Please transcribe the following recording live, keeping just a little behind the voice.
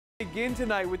begin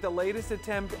tonight with the latest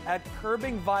attempt at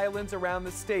curbing violence around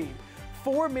the state.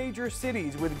 4 major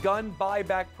cities with gun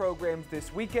buyback programs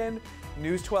this weekend.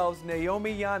 News 12's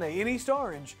Naomi Yana in East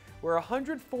Orange, where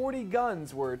 140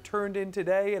 guns were turned in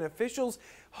today, and officials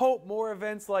hope more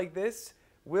events like this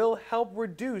will help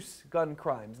reduce gun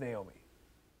crimes. Naomi.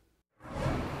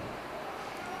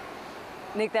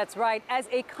 Nick, that's right. As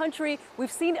a country,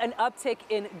 we've seen an uptick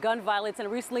in gun violence,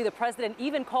 and recently the president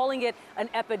even calling it an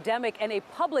epidemic and a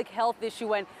public health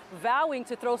issue, and vowing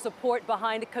to throw support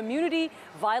behind community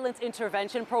violence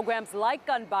intervention programs like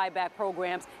gun buyback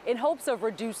programs in hopes of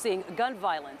reducing gun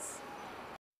violence.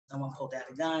 Someone pulled out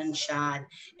a gun, shot,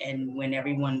 and when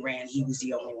everyone ran, he was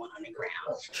the only one on the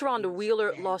ground. Sharonda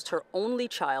Wheeler lost her only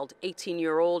child,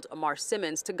 18-year-old Amar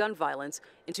Simmons, to gun violence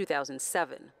in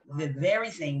 2007. The very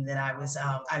thing that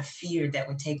I feared that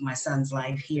would take my son's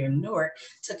life here in Newark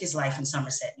took his life in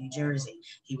Somerset, New Jersey.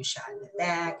 He was shot in the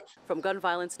back. From gun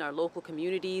violence in our local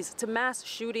communities to mass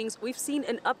shootings, we've seen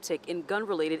an uptick in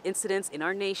gun-related incidents in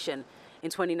our nation. In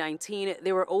 2019,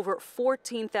 there were over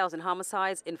 14,000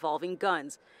 homicides involving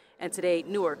guns. And today,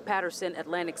 Newark, Patterson,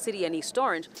 Atlantic City, and East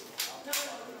Orange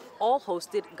all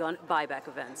hosted gun buyback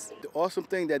events. The awesome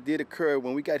thing that did occur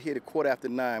when we got here at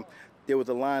 9:15, there was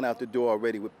a line out the door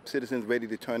already with citizens ready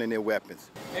to turn in their weapons.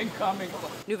 Incoming.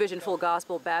 New Vision Full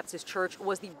Gospel Baptist Church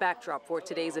was the backdrop for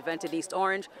today's event in East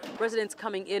Orange. Residents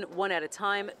coming in one at a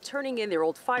time, turning in their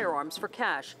old firearms for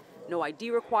cash. No ID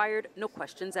required, no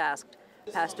questions asked.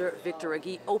 Pastor Victor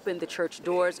Agee opened the church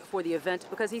doors for the event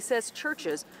because he says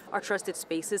churches are trusted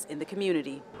spaces in the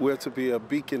community. We're to be a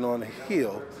beacon on a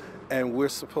hill, and we're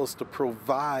supposed to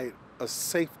provide a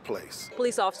safe place.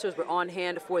 Police officers were on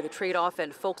hand for the trade-off,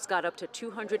 and folks got up to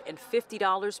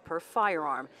 $250 per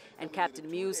firearm. And Captain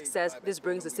Muse says this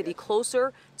brings the city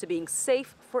closer to being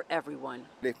safe for everyone.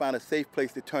 They find a safe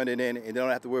place to turn it in, and they don't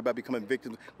have to worry about becoming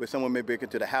victims where someone may break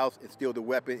into the house and steal the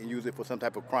weapon and use it for some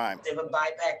type of crime. If a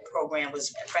buyback program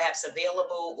was perhaps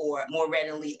available or more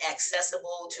readily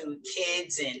accessible to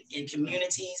kids and in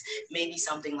communities, maybe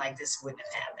something like this wouldn't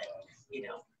have happened, you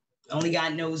know. Only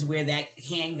God knows where that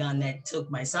handgun that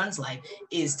took my son's life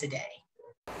is today.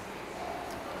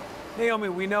 Naomi,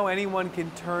 we know anyone can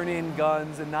turn in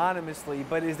guns anonymously,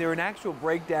 but is there an actual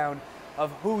breakdown of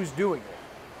who's doing it?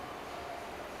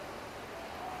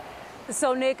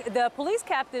 So, Nick, the police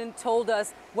captain told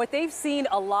us what they've seen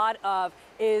a lot of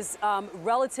is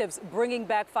relatives bringing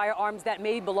back firearms that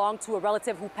may belong to a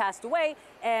relative who passed away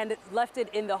and left it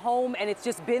in the home, and it's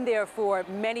just been there for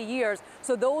many years.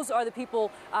 So those are the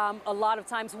people a lot of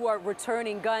times who are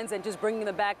returning guns and just bringing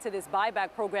them back to this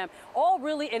buyback program, all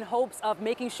really in hopes of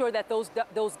making sure that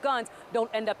those guns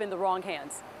don't end up in the wrong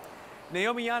hands.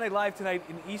 Naomi Yane live tonight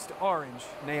in East Orange.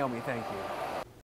 Naomi, thank you.